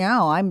 Fits right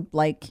now. I'm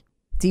like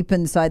deep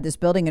inside this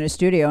building in a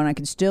studio and I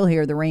can still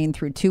hear the rain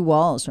through two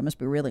walls. So it must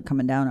be really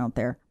coming down out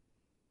there.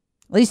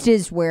 At least it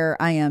is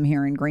where I am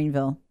here in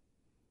Greenville.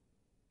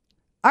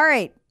 All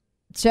right.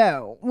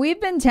 So we've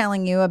been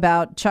telling you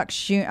about Chuck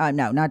Schumer.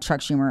 No, not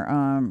Chuck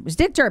Schumer. It was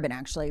Dick Durbin,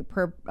 actually,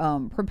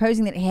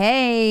 proposing that,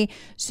 hey,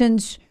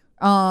 since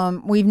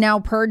we've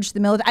now purged the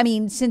military. I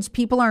mean, since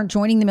people aren't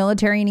joining the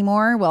military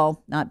anymore,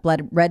 well, not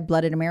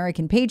red-blooded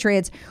American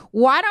patriots,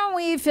 why don't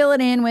we fill it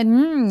in with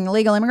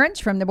illegal immigrants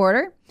from the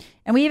border?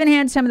 And we even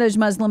had some of those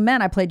Muslim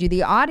men. I played you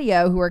the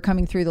audio who are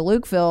coming through the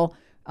Lukeville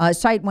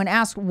site when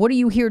asked, what are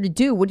you here to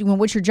do?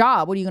 What's your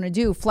job? What are you going to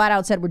do? Flat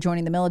out said, we're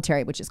joining the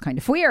military, which is kind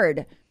of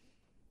weird.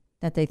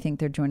 that they think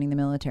they're joining the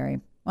military.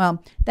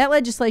 Well, that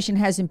legislation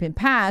hasn't been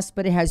passed,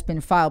 but it has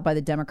been filed by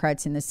the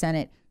Democrats in the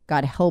Senate.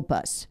 God help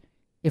us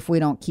if we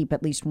don't keep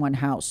at least one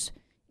house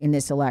in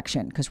this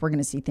election, because we're going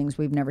to see things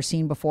we've never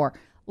seen before,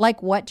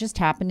 like what just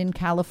happened in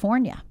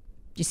California.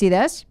 Do you see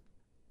this?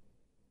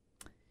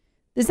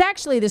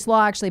 This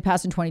law actually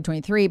passed in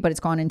 2023, but it's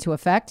gone into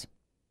effect.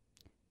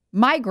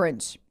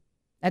 Migrants,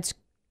 that's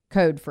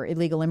code for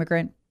illegal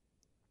immigrant,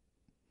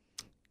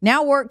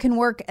 now can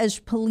work as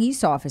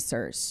police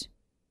officers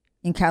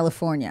in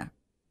California.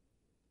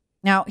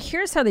 Now,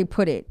 here's how they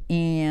put it,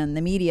 and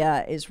the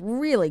media is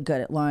really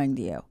good at lying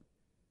to you.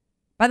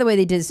 By the way,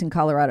 they did this in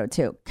Colorado,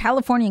 too.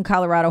 California and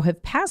Colorado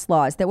have passed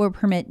laws that will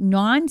permit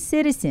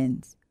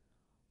non-citizens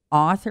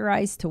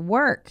authorized to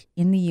work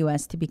in the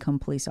U.S. to become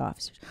police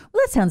officers.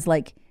 Well, that sounds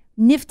like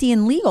nifty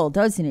and legal,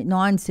 doesn't it?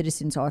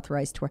 Non-citizens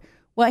authorized to work.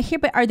 Well,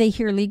 but are they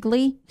here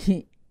legally?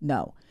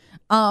 No.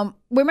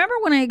 Remember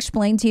when I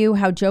explained to you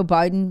how Joe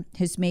Biden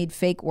has made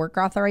fake work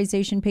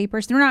authorization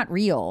papers? They're not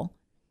real.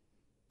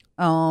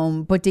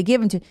 But they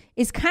give them to,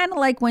 it's kind of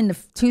like when the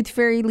tooth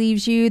fairy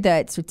leaves you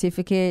that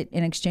certificate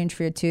in exchange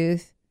for your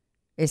tooth.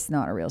 It's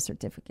not a real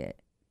certificate.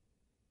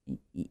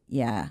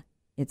 Yeah,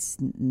 it's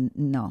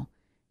no.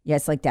 Yeah,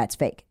 it's like that's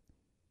fake.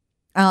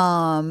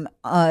 Joe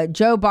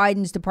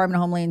Biden's Department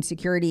of Homeland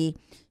Security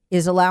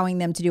is allowing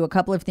them to do a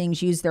couple of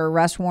things, use their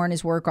arrest warrant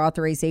as work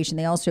authorization.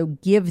 They also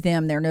give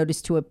them their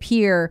notice to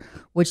appear,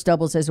 which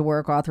doubles as a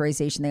work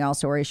authorization. They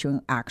also are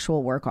issuing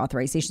actual work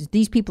authorizations.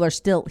 These people are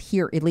still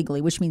here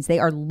illegally, which means they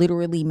are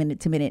literally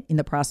minute to minute in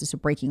the process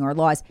of breaking our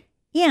laws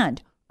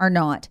and are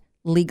not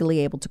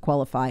legally able to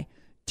qualify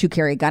to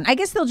carry a gun. I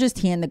guess they'll just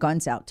hand the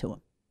guns out to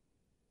them.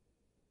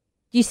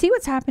 Do you see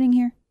what's happening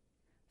here?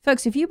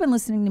 Folks, if you've been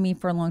listening to me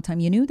for a long time,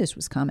 you knew this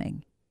was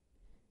coming.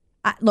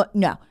 Look,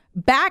 no.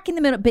 Back in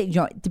the middle,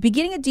 the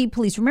beginning of deep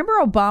police, remember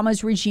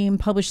Obama's regime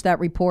published that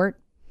report?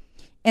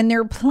 And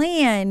their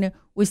plan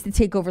was to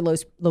take over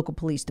local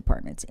police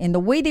departments. And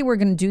the way they were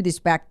going to do this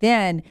back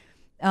then,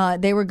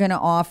 they were going to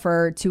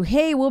offer to,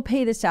 hey, we'll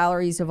pay the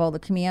salaries of all the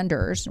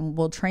commanders and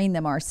we'll train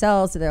them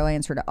ourselves so they'll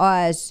answer to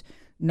us,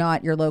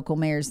 not your local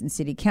mayors and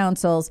city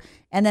councils.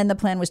 And then the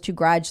plan was to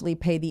gradually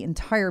pay the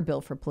entire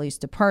bill for police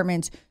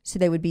departments so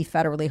they would be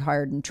federally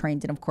hired and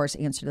trained and, of course,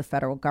 answer to the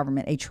federal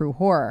government, a true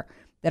horror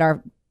that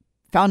our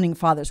founding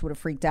fathers would have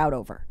freaked out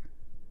over.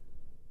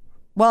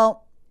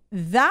 Well,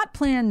 that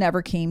plan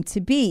never came to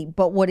be,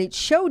 but what it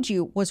showed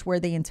you was where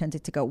they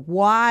intended to go,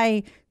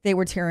 why they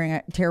were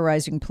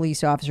terrorizing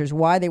police officers,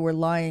 why they were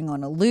lying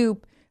on a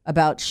loop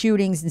about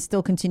shootings and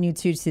still continue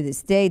to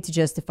this day to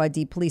justify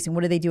deep policing.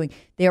 What are they doing?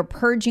 They are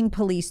purging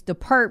police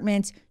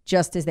departments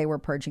just as they were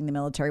purging the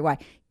military. Why?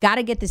 Got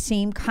to get the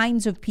same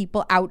kinds of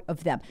people out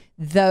of them.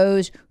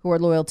 Those who are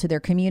loyal to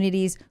their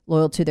communities,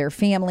 loyal to their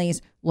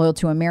families, loyal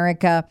to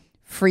America,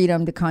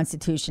 freedom, the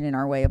Constitution, and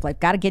our way of life.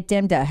 Got to get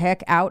them the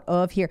heck out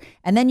of here.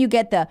 And then you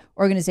get the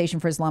Organization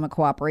for Islamic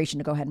Cooperation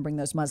to go ahead and bring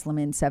those Muslim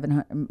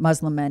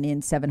men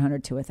in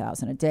 700 to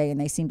 1,000 a day.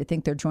 And they seem to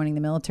think they're joining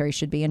the military.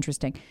 Should be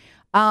interesting.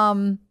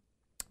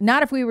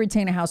 Not if we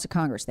retain a House of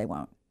Congress. They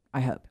won't, I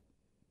hope.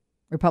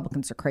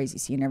 Republicans are crazy,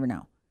 so you never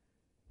know.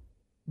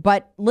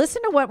 But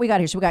listen to what we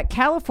got here. So we got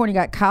California,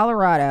 got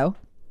Colorado,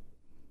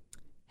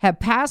 have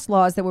passed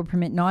laws that would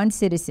permit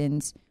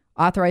non-citizens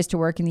authorized to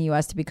work in the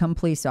U.S. to become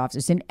police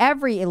officers. And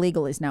every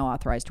illegal is now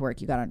authorized to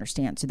work. You got to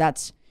understand. So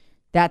that's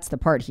the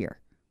part here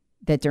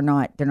that they're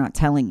not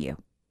telling you.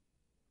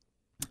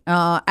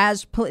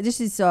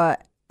 This is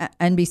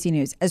NBC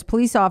News. As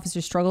police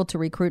officers struggle to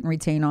recruit and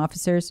retain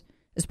officers,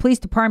 as police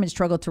departments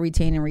struggle to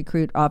retain and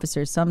recruit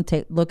officers, some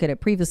look at a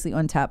previously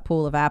untapped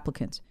pool of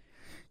applicants.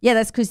 Yeah,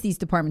 that's because these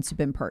departments have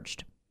been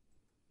purged.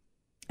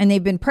 And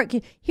they've been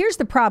here's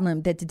the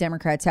problem that the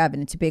Democrats have,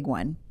 and it's a big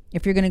one.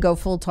 If you're going to go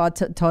full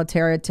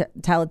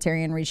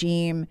totalitarian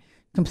regime,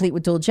 complete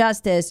with dual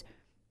justice,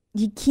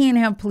 you can't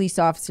have police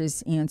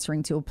officers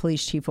answering to a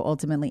police chief who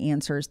ultimately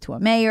answers to a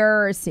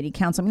mayor or a city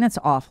council. I mean, that's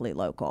awfully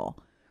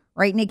local,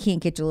 right? And they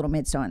can't get your little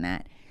mitts on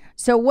that.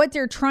 So what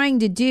they're trying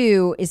to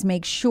do is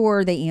make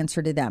sure they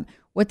answer to them.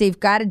 What they've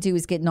got to do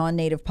is get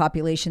non-native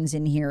populations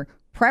in here,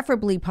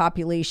 preferably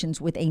populations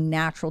with a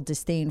natural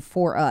disdain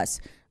for us,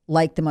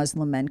 like the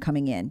Muslim men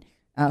coming in.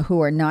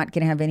 Who are not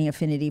going to have any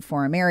affinity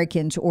for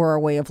Americans or our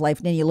way of life.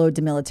 Then you load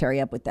the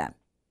military up with them.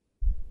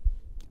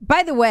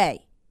 By the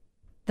way,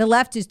 the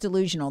left is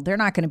delusional. They're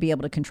not going to be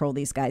able to control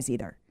these guys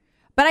either.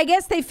 But I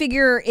guess they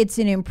figure it's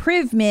an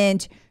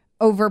improvement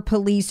over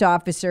police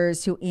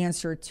officers who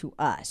answer to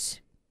us.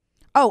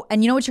 Oh,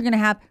 and you know what you're going to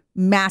have?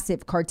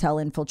 Massive cartel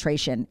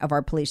infiltration of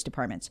our police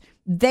departments.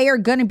 They are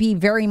going to be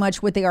very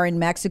much what they are in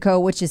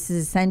Mexico, which is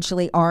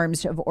essentially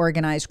arms of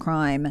organized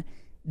crime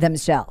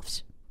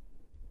themselves.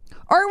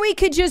 Or we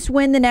could just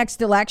win the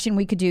next election.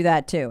 We could do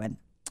that too, and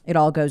it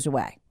all goes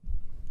away.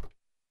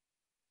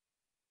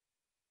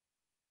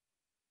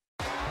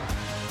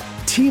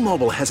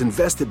 T-Mobile has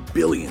invested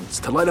billions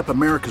to light up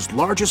America's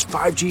largest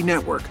 5G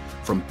network,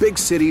 from big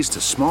cities to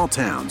small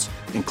towns,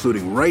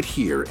 including right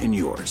here in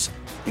yours.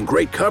 And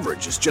great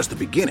coverage is just the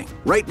beginning.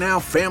 Right now,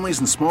 families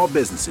and small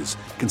businesses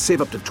can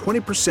save up to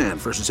 20%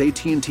 versus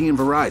AT&T and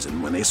Verizon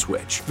when they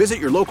switch. Visit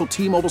your local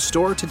T-Mobile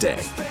store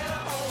today.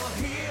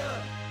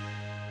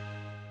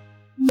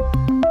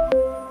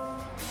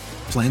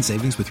 Plan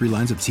savings with 3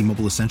 lines of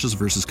T-Mobile Essentials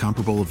versus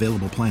comparable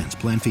available plans.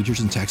 Plan features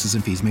and taxes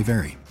and fees may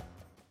vary.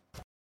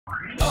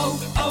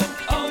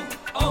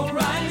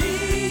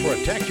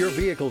 Protect your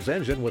vehicle's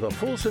engine with a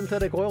full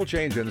synthetic oil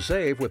change and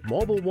save with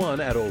Mobile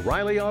One at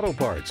O'Reilly Auto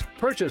Parts.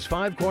 Purchase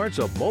 5 quarts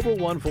of Mobile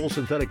One full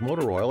synthetic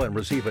motor oil and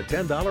receive a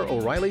 $10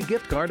 O'Reilly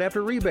gift card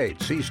after rebate.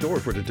 See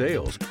store for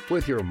details.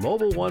 With your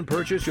Mobile One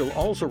purchase, you'll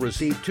also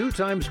receive 2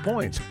 times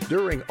points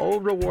during O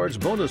Rewards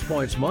Bonus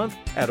Points Month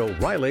at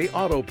O'Reilly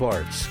Auto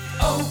Parts.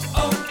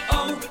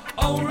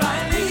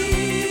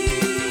 O'Reilly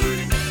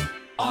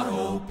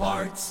Auto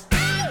Parts.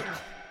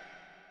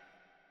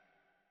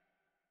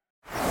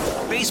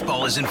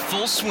 Baseball is in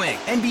full swing.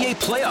 NBA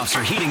playoffs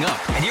are heating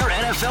up, and your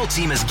NFL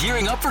team is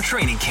gearing up for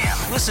training camp.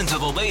 Listen to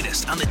the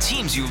latest on the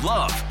teams you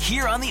love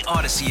here on the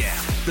Odyssey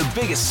app. The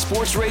biggest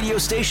sports radio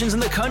stations in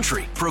the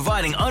country,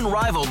 providing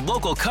unrivaled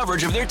local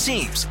coverage of their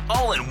teams,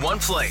 all in one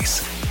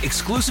place.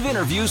 Exclusive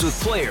interviews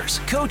with players,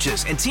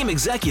 coaches, and team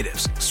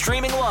executives,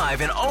 streaming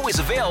live and always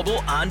available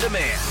on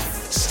demand.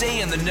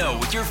 Stay in the know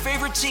with your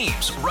favorite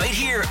teams right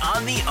here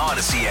on the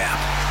Odyssey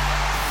app.